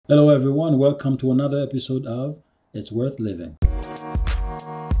Hello, everyone. Welcome to another episode of It's Worth Living.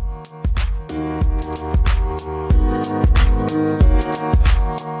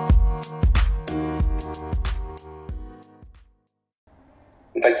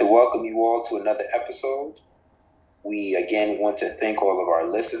 I'd like to welcome you all to another episode. We again want to thank all of our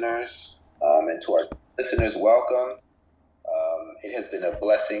listeners, and to our listeners, welcome. It has been a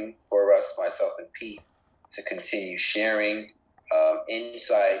blessing for us, myself and Pete, to continue sharing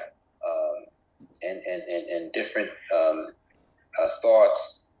insight and different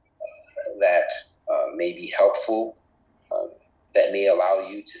thoughts that may be helpful, that may allow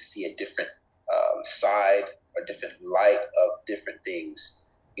you to see a different side or different light of different things.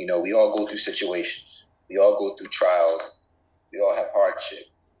 You know, we all go through situations. We all go through trials. We all have hardship.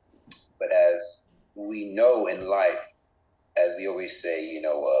 But as we know in life, as we always say,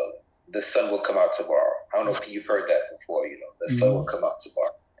 the sun will come out tomorrow. I don't know if you've heard that before, the sun will come out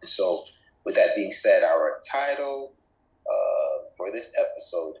tomorrow. And so with that being said, our title for this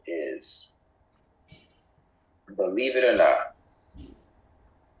episode is Believe It or Not,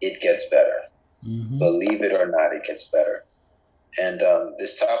 It Gets Better. Mm-hmm. Believe it or not, it gets better. And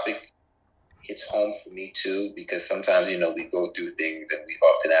this topic hits home for me too, because sometimes, we go through things and we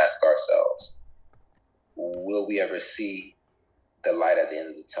often ask ourselves, will we ever see the light at the end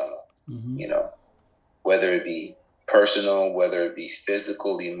of the tunnel? Mm-hmm. Whether it be personal, whether it be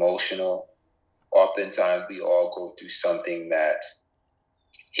physical, emotional, oftentimes we all go through something that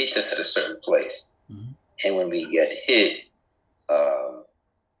hits us at a certain place. Mm-hmm. And when we get hit, and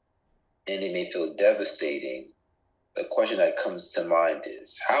it may feel devastating, the question that comes to mind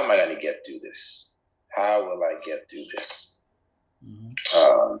is, how am I going to get through this? How will I get through this? Mm-hmm.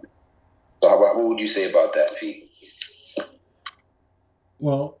 So what would you say about that, Pete?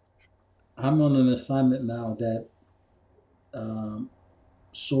 Well, I'm on an assignment now that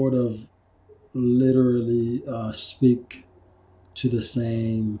sort of literally speak to the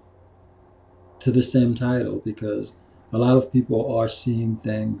same title, because a lot of people are seeing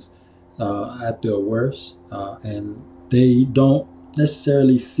things at their worst, and they don't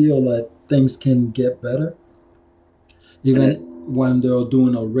necessarily feel that things can get better. Even when they're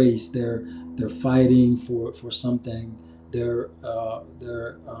doing a race, they're fighting for something. They're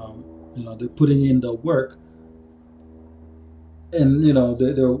putting in the work, and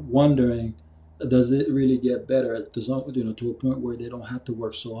they're wondering, does it really get better? Does not, to a point where they don't have to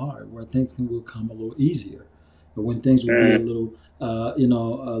work so hard, where things will come a little easier, but when things will be a little a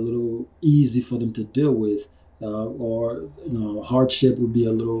little easy for them to deal with, or hardship would be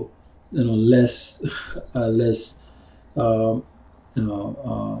a little less less um,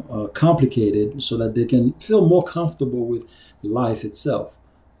 complicated, so that they can feel more comfortable with life itself.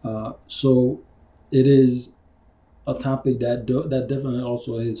 So it is a topic that definitely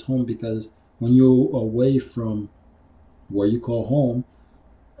also hits home, because when you're away from where you call home,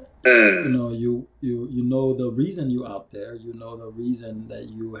 you know the reason you're out there. You know the reason that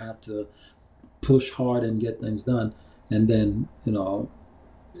you have to push hard and get things done, and then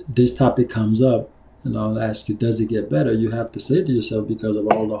this topic comes up, and I'll ask you, does it get better? You have to say to yourself, because of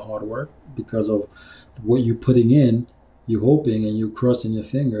all the hard work, because of what you're putting in, you're hoping and you're crossing your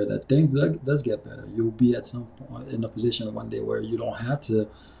finger that things does get better. You'll be at some point in a position one day where you don't have to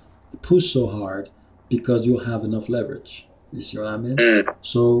push so hard, because you'll have enough leverage. You see what I mean?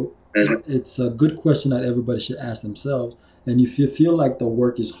 So it's a good question that everybody should ask themselves. And if you feel like the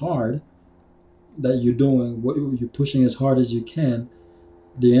work is hard, that you're doing what you're pushing as hard as you can,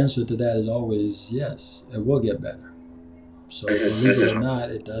 the answer to that is always yes, it will get better. So believe it or not,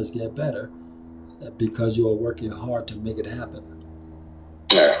 it does get better, because you are working hard to make it happen.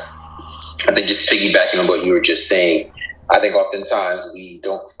 I think just piggybacking on what you were just saying, I think oftentimes we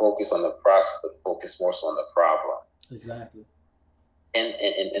don't focus on the process, but focus more so on the problem. Exactly.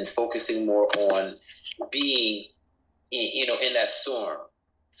 And focusing more on being, in that storm.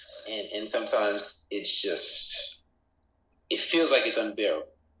 And sometimes it feels like it's unbearable.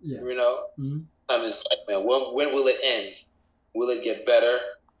 Yeah. Mm-hmm. It's like, man, when will it end? Will it get better?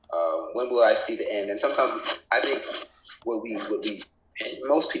 When will I see the end? And sometimes I think what we and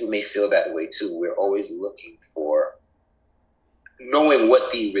most people may feel that way too. We're always looking for knowing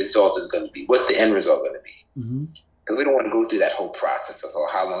what the result is going to be. What's the end result going to be? Because we don't want to go through that whole process of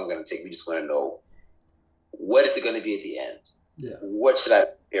how long it's going to take. We just want to know, what is it going to be at the end? Yeah. What should I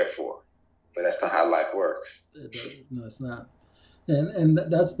prepare for? But that's not how life works. No, it's not. And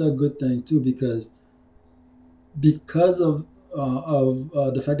that's the good thing too, because of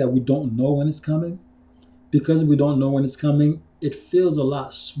the fact that we don't know when it's coming. Because we don't know when it's coming, it feels a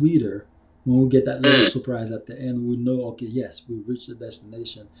lot sweeter when we get that little surprise at the end, we know, okay, yes, we reached the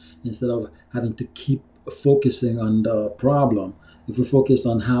destination. Instead of having to keep focusing on the problem, if we focus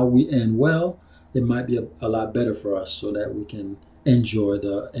on how we end well, it might be a lot better for us, so that we can enjoy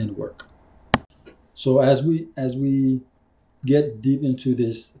the end work. So as we get deep into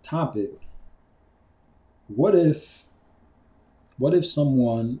this topic, what if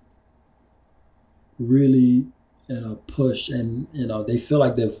someone really, push, and they feel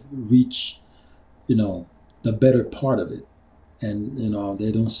like they've reached, you know the better part of it, and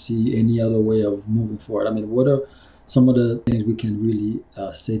they don't see any other way of moving forward. I mean, what are some of the things we can really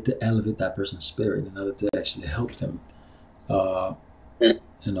say to elevate that person's spirit in order to actually help them, uh,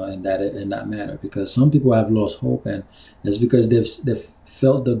 in that manner? Because some people have lost hope, and it's because they've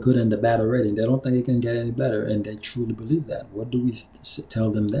felt the good and the bad already, and they don't think it can get any better, and they truly believe that. What do we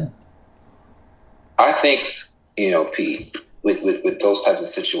tell them then? I think, Pete, with those types of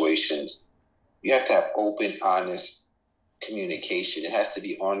situations, you have to have open, honest communication. It has to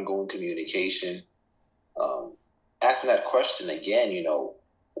be ongoing communication. Asking that question again,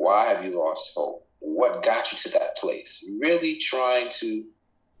 why have you lost hope? What got you to that place? Really trying to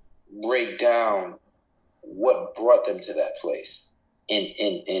break down what brought them to that place,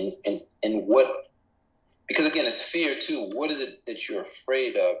 and what, because again, it's fear too. What is it that you're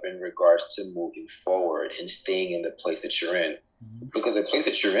afraid of in regards to moving forward and staying in the place that you're in? Mm-hmm. Because the place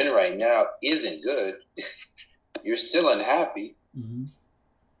that you're in right now isn't good. You're still unhappy. Mm-hmm.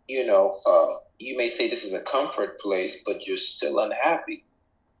 You may say this is a comfort place, but you're still unhappy.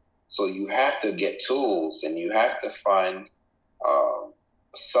 So you have to get tools, and you have to find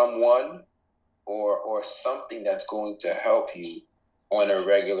someone or something that's going to help you on a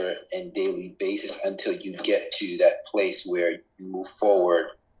regular and daily basis until you get to that place where you move forward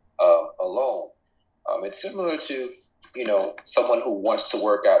alone. It's similar to, someone who wants to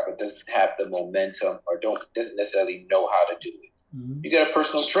work out but doesn't have the momentum or doesn't necessarily know how to do it. Mm-hmm. You get a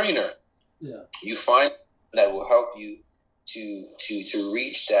personal trainer. Yeah. You find that will help you to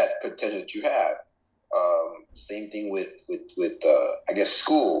reach that potential that you have. Same thing with I guess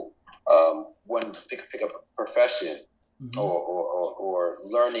school. One pick up a profession. Mm-hmm. or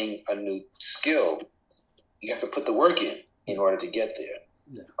learning a new skill. You have to put the work in order to get there.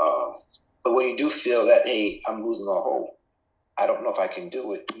 Yeah. But when you do feel that, hey, I'm losing all hope, I don't know if I can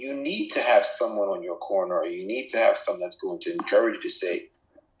do it, you need to have someone on your corner, or you need to have someone that's going to encourage you to say,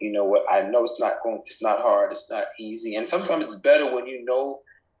 you know what, I know it's not hard, it's not easy. And sometimes it's better when you know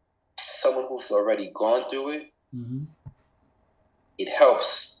someone who's already gone through it. Mm-hmm. It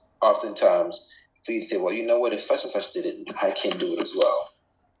helps oftentimes for you to say, well, you know what, if such and such did it, I can do it as well.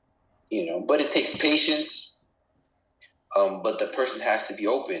 But it takes patience. But the person has to be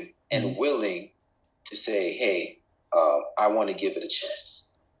open and willing to say, hey, I want to give it a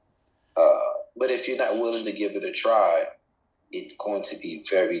chance. But if you're not willing to give it a try, it's going to be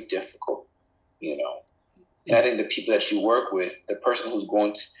very difficult, And I think the people that you work with, the person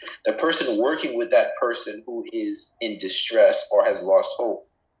working with that person who is in distress or has lost hope,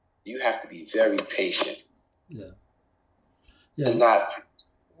 you have to be very patient. Yeah. And not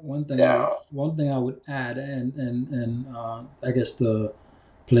one thing I would add, and I guess to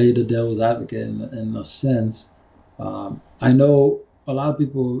play the devil's advocate in a sense, I know a lot of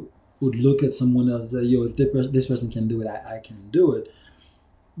people would look at someone else and say, yo, if this person can do it, I can do it.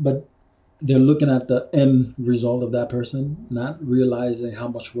 But they're looking at the end result of that person, not realizing how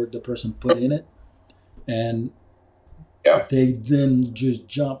much work the person put in it. And they then just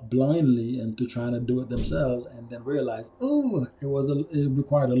jump blindly into trying to do it themselves, and then realize, it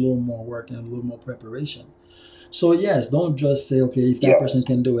required a little more work and a little more preparation. So yes, don't just say, okay, if that person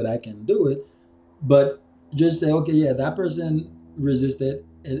can do it, I can do it. But just say, okay, yeah, that person resisted,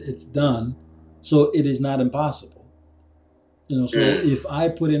 it's done. So it is not impossible. So if I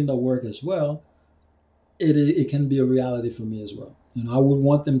put in the work as well, it can be a reality for me as well. I would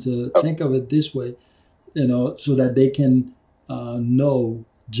want them to think of it this way, so that they can know,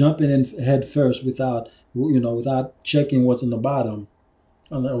 jumping in head first without checking what's in the bottom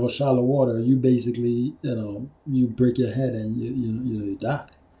of a shallow water, you basically, you break your head and you die.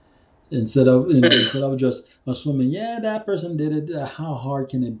 Instead of just assuming, yeah, that person did it, how hard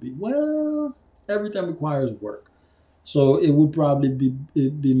can it be? Well, everything requires work. So it would probably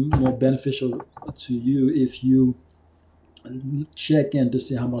be more beneficial to you if you check in to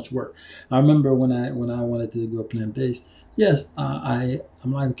see how much work. I remember when I wanted to go plant based. Yes, I'm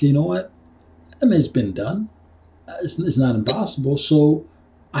like, okay, you know what? I mean, it's been done. It's not impossible. So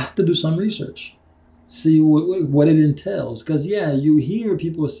I have to do some research, see what it entails. Because yeah, you hear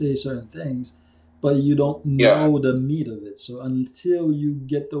people say certain things, but you don't Yeah. know the meat of it. So until you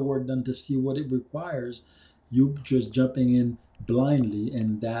get the work done to see what it requires, you just jumping in blindly,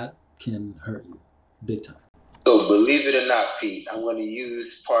 and that can hurt you big time. So believe it or not, Pete, I'm going to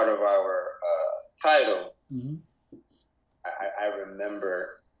use part of our title. Mm-hmm. I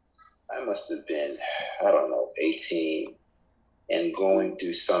remember I must have been, I don't know, 18 and going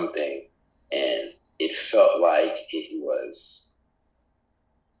through something, and it felt like it was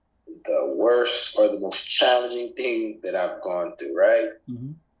the worst or the most challenging thing that I've gone through, right?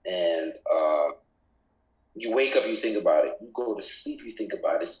 Mm-hmm. And you wake up, you think about it. You go to sleep, you think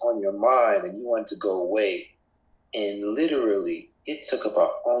about it. It's on your mind, and you want to go away. And literally, it took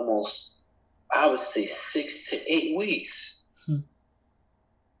about almost, I would say, 6 to 8 weeks.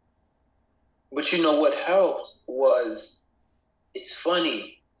 But you know what helped was, it's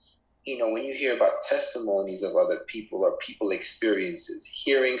funny, you know, when you hear about testimonies of other people or people experiences,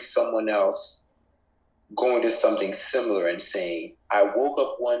 hearing someone else going to something similar and saying, I woke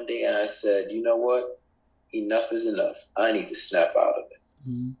up one day and I said, you know what? Enough is enough. I need to snap out of it.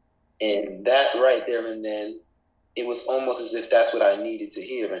 Mm-hmm. And that right there and then, it was almost as if that's what I needed to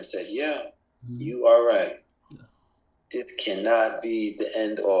hear, and said, yeah, you are right. Yeah. This cannot be the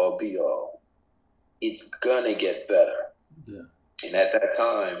end all be all. It's gonna get better. Yeah. And at that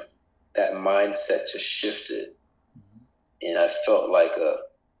time, that mindset just shifted, and I felt like a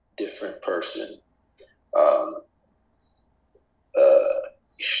different person.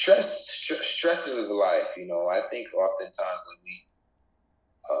 Stresses of life, you know. I think oftentimes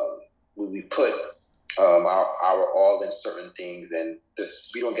when we put our all in certain things, and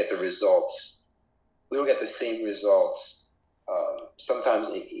we don't get the results, we don't get the same results.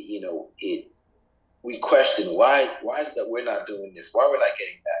 Sometimes we question why is it that we're not doing this, why we're not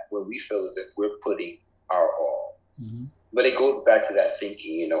getting that, where we feel as if we're putting our all. Mm-hmm. But it goes back to that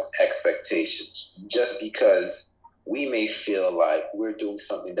thinking, you know, expectations. Just because we may feel like we're doing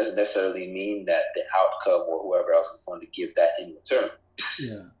something doesn't necessarily mean that the outcome or whoever else is going to give that in return.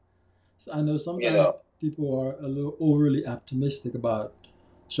 Yeah. So I know sometimes people are a little overly optimistic about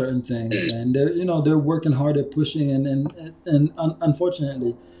certain things, and they're working hard at pushing, and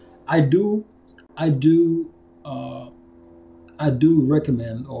unfortunately, I do I do I do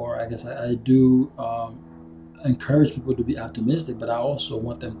recommend, or I guess I do encourage people to be optimistic, but I also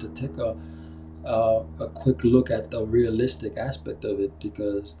want them to take a quick look at the realistic aspect of it,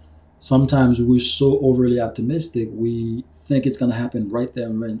 because sometimes we're so overly optimistic, we think it's going to happen right there,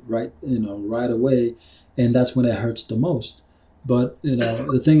 right away, and that's when it hurts the most. But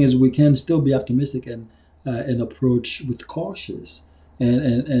the thing is, we can still be optimistic and approach with cautious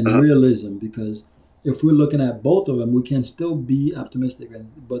and realism, because if we're looking at both of them, we can still be optimistic,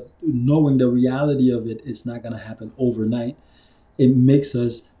 but knowing the reality of it, it's not going to happen overnight. It makes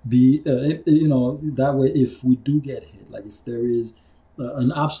us be that way. If we do get hit, like if there is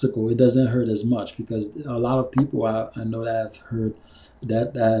an obstacle, it doesn't hurt as much, because a lot of people I know that I've heard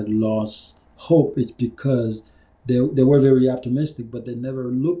that lost hope. It's because they were very optimistic, but they never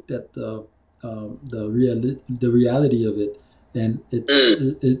looked at the reality of it. And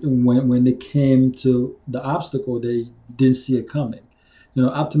when it came to the obstacle, they didn't see it coming.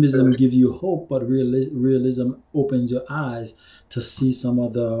 Optimism gives you hope, but realism opens your eyes to see some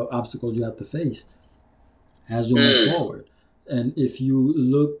of the obstacles you have to face as you move forward. And if you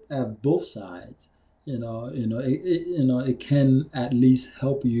look at both sides, it can at least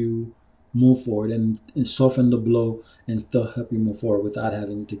help you move forward and soften the blow, and still help you move forward without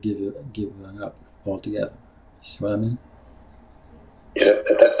having to give up altogether. See what I mean? Yeah,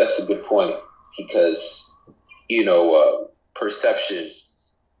 that's a good point, because perception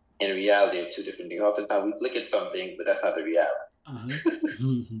and reality are two different things. Oftentimes we look at something, but that's not the reality. Uh-huh.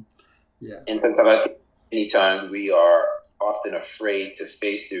 Yeah. And sometimes I think anytime we are often afraid to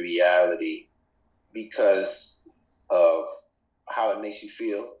face the reality because of how it makes you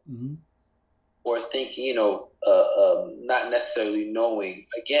feel, mm-hmm. or thinking, not necessarily knowing.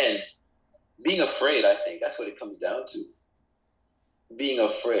 Again, being afraid, I think that's what it comes down to. Being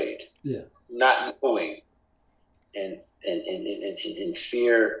afraid, yeah, not knowing, and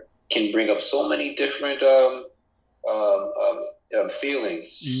fear can bring up so many different feelings,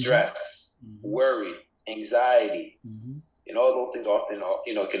 mm-hmm. stress, mm-hmm. worry, anxiety, mm-hmm. and all those things often,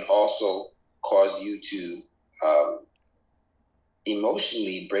 can also cause you to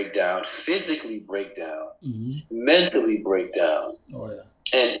emotionally break down, physically break down, mm-hmm. mentally break down. Oh yeah.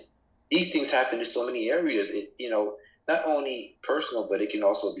 And these things happen in so many areas. Not only personal, but it can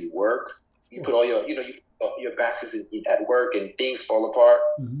also be work. You put all your baskets at work, and things fall apart,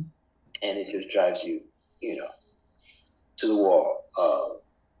 mm-hmm. and it just drives you, to the wall.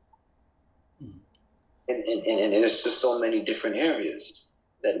 and there's just so many different areas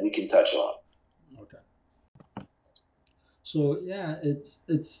that we can touch on. Okay. So yeah,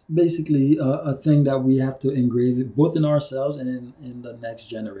 it's basically a thing that we have to engrave it both in ourselves and in the next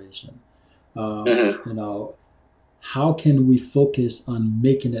generation. Mm-hmm. You know, how can we focus on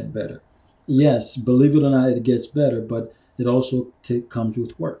making it better? Yes, believe it or not, it gets better, but it also comes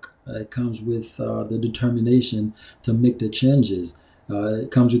with work. It comes with the determination to make the changes.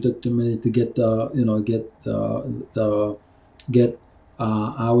 It comes with the determination to get the get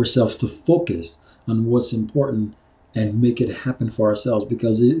ourselves to focus on what's important and make it happen for ourselves.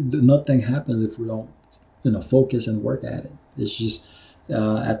 Because nothing happens if we don't focus and work at it. It's just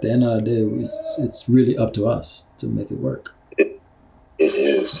at the end of the day, it's really up to us to make it work. It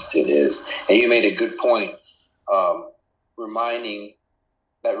is, and you made a good point. Reminding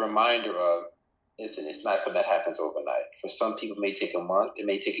that reminder of, listen, it's not something that happens overnight. For some people, it may take a month, it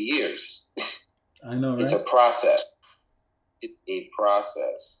may take years. I know, right? It's a process. It's a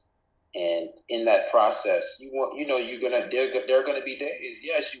process, and in that process, there are gonna be days.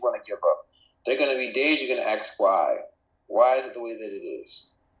 Yes, you want to give up. There are gonna be days you're gonna ask why. Why is it the way that it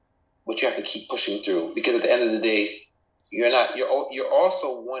is? But you have to keep pushing through, because at the end of the day, you're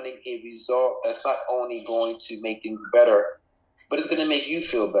also wanting a result that's not only going to make things better, but it's going to make you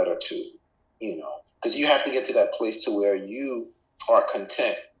feel better too. Because you have to get to that place to where you are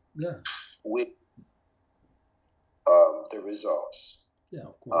content with the results. Yeah,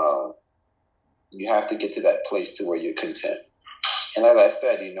 of course. You have to get to that place to where you're content. And as I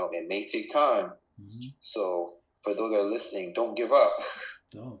said, it may take time. Mm-hmm. So for those that are listening, don't give up.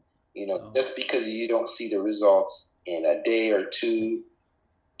 No. Just because you don't see the results in a day or two,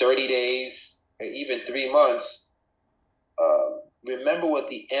 30 days, or even 3 months, remember what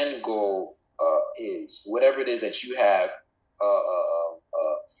the end goal is, whatever it is that you have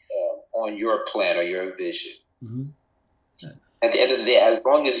on your plan or your vision. Mm-hmm. Yeah. At the end of the day, as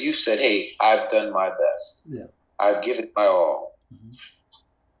long as you said, hey, I've done my best. Yeah. I've given my all. Mm-hmm.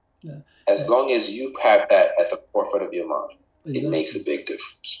 Yeah. As long as you have that at the forefront of your mind, exactly. It makes a big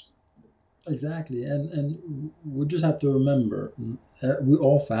difference. Exactly, and we just have to remember we're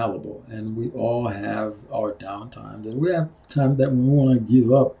all fallible, and we all have our down times, and we have times that we want to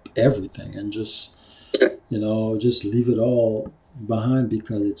give up everything and just leave it all behind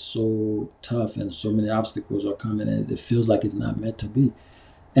because it's so tough and so many obstacles are coming, and it feels like it's not meant to be.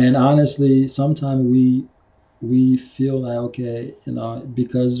 And honestly, sometimes we feel like, okay,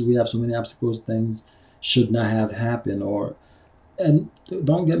 because we have so many obstacles, things should not have happened. And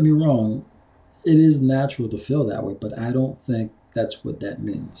don't get me wrong, it is natural to feel that way, but I don't think that's what that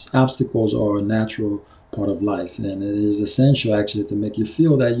means. Obstacles are a natural part of life, and it is essential actually to make you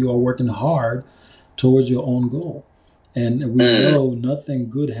feel that you are working hard towards your own goal. And we know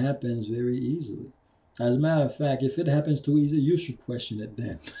nothing good happens very easily. As a matter of fact, if it happens too easy, you should question it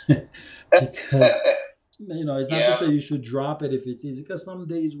then. Because it's not to say you should drop it if it's easy, because some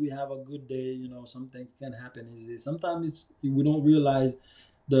days we have a good day, some things can happen easy. Sometimes we don't realize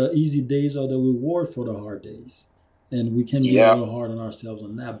the easy days are the reward for the hard days, and we can be a little hard on ourselves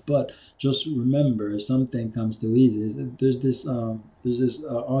on that. But just remember, if something comes too easy, there's this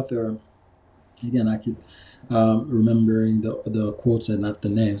author, again, I keep remembering the quotes and not the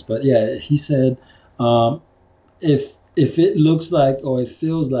names, but yeah, he said, if it looks like or it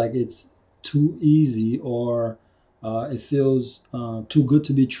feels like it's too easy, or it feels too good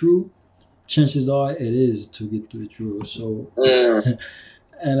to be true, chances are it is too good to be true. So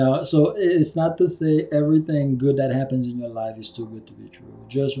and so it's not to say everything good that happens in your life is too good to be true.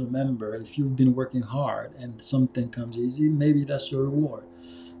 Just remember, if you've been working hard and something comes easy, maybe that's your reward.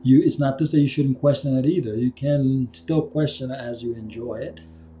 It's not to say you shouldn't question it either. You can still question it as you enjoy it,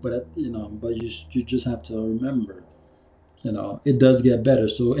 but you just have to remember, it does get better.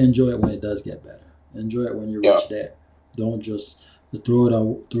 So enjoy it when it does get better. Enjoy it when you reach there. Don't just throw it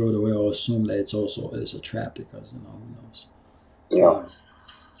away or assume that it's a trap, because who knows. Yeah.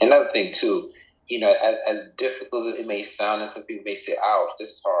 Another thing too, as difficult as it may sound, and some people may say, "Ouch, this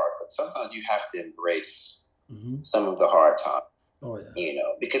is hard," but sometimes you have to embrace some of the hard times. Oh yeah.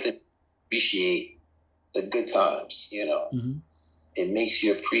 Because it appreciate the good times. It makes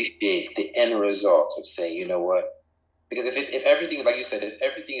you appreciate the end results of saying, you know what? Because if everything, like you said, if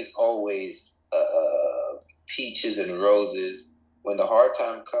everything is always peaches and roses, when the hard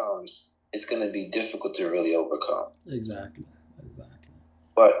time comes, it's going to be difficult to really overcome. Exactly.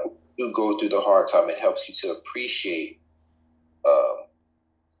 But you go through the hard time, it helps you to appreciate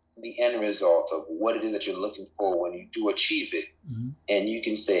the end result of what it is that you're looking for when you do achieve it. And you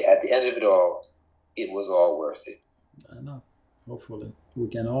can say, at the end of it all, it was all worth it. I know. Hopefully. We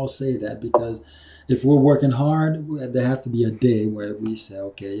can all say that because if we're working hard, there has to be a day where we say,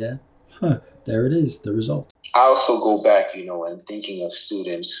 okay, yeah, there it is, the result. I also go back, and thinking of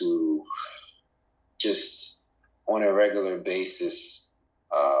students who just on a regular basis,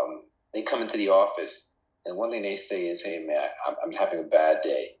 they come into the office, and one thing they say is, "Hey, man, I'm having a bad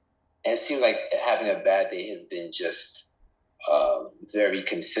day," and it seems like having a bad day has been just very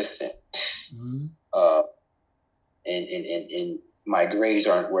consistent. Mm-hmm. And my grades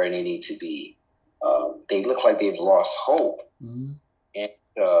aren't where they need to be. They look like they've lost hope. Mm-hmm. And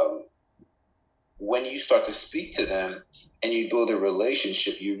when you start to speak to them and you build a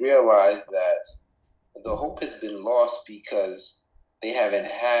relationship, you realize that the hope has been lost because they haven't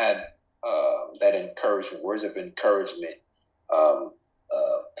had that encouragement, words of encouragement,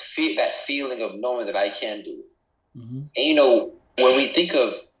 that feeling of knowing that I can do it. Mm-hmm. And when we think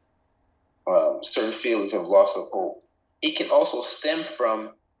of certain feelings of loss of hope, it can also stem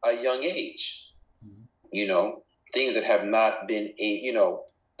from a young age. Mm-hmm. Things that have not been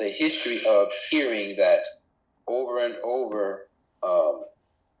the history of hearing that over and over,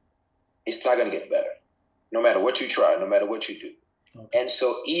 it's not going to get better. No matter what you try, no matter what you do. Okay. And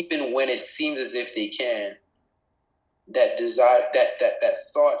so even when it seems as if they can, that desire, that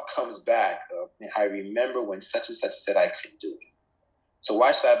thought comes back of, I remember when such and such said I couldn't do it. So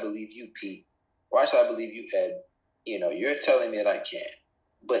why should I believe you, Pete? Why should I believe you, Ed? You're telling me that I can.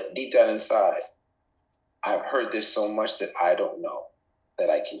 But deep down inside, I've heard this so much that I don't know that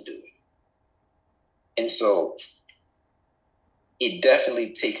I can do it. And so it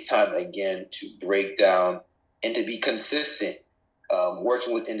definitely takes time again to break down and to be consistent,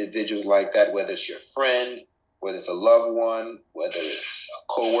 working with individuals like that, whether it's your friend, whether it's a loved one, whether it's a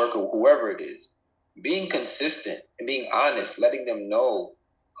coworker, whoever it is, being consistent and being honest, letting them know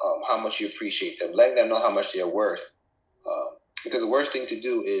how much you appreciate them, letting them know how much they're worth. Because the worst thing to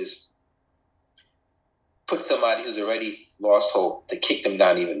do is put somebody who's already lost hope to kick them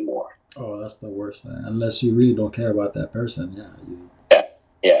down even more. Oh, that's the worst thing. Unless you really don't care about that person, Yeah.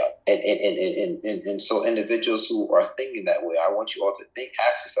 And so individuals who are thinking that way, I want you all to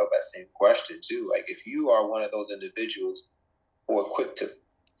ask yourself that same question too. Like, if you are one of those individuals who are quick to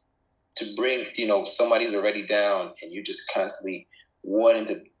bring, somebody who's already down, and you're just constantly wanting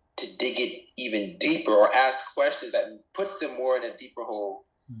to dig it even deeper or ask questions that puts them more in a deeper hole,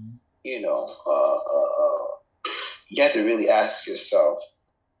 mm-hmm. You have to really ask yourself,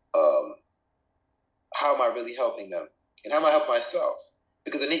 how am I really helping them? And how am I helping myself?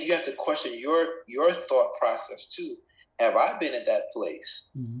 Because then you have to question your thought process too. Have I been at that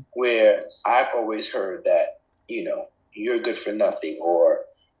place, mm-hmm. where I've always heard that, you're good for nothing, or,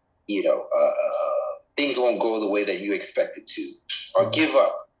 things won't go the way that you expect it to, or mm-hmm. give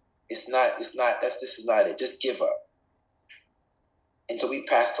up. This is not it. Just give up. And so we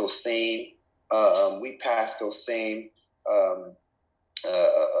pass those same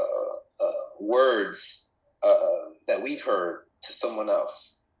words that we've heard to someone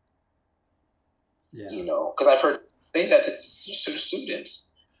else. Yeah. Because I've heard say that to students.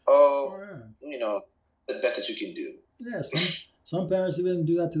 The best that you can do. Yeah, some parents even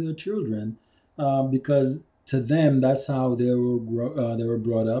do that to their children, because to them that's how they were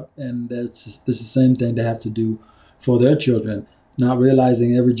brought up, and this is the same thing they have to do for their children. Not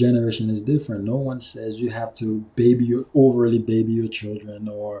realizing every generation is different. No one says you have to overly baby your children,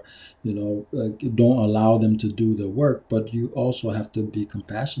 or don't allow them to do the work. But you also have to be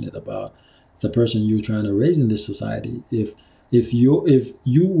compassionate about the person you're trying to raise in this society. If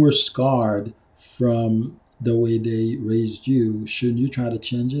you were scarred from the way they raised you, shouldn't you try to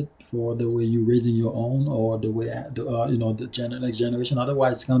change it for the way you're raising your own, or the way the next generation?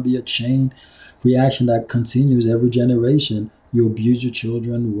 Otherwise, it's going to be a chain reaction that continues every generation. You abuse your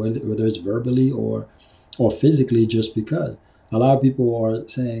children, whether it's verbally or physically, just because. A lot of people are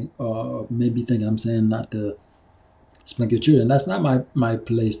saying, maybe think I'm saying not to spank your children. That's not my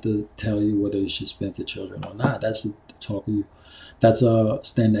place to tell you whether you should spank your children or not. That's to talk to you. That's a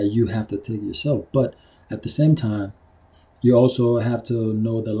stand that you have to take yourself. But at the same time, you also have to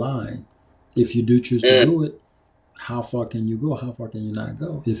know the line. If you do choose to do it, how far can you go? How far can you not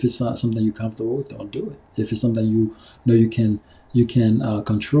go? If it's not something you're comfortable with, don't do it. If it's something you know you can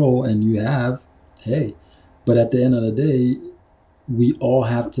control and you have, hey. But at the end of the day, we all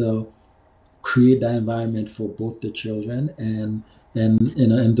have to create that environment for both the children and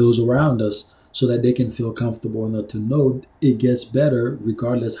those around us, so that they can feel comfortable enough to know it gets better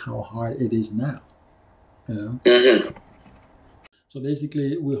regardless how hard it is now. Mm-hmm. So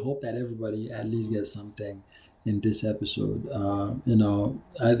basically, we hope that everybody at least gets something in this episode.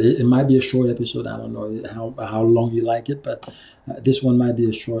 It might be a short episode. I don't know how long you like it, but this one might be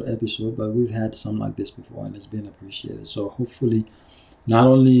a short episode. But we've had some like this before, and it's been appreciated. So hopefully, not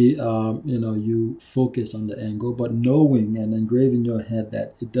only you focus on the end goal, but knowing and engraving your head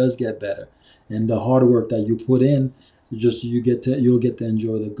that it does get better, and the hard work that you put in, you'll get to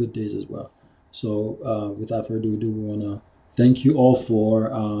enjoy the good days as well. So without further ado, we want to thank you all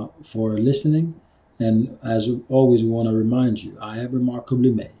for listening, and as always, we want to remind you, I am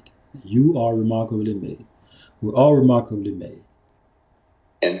remarkably made. You are remarkably made. We're all remarkably made.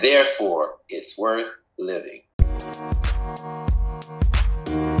 And therefore, it's worth living.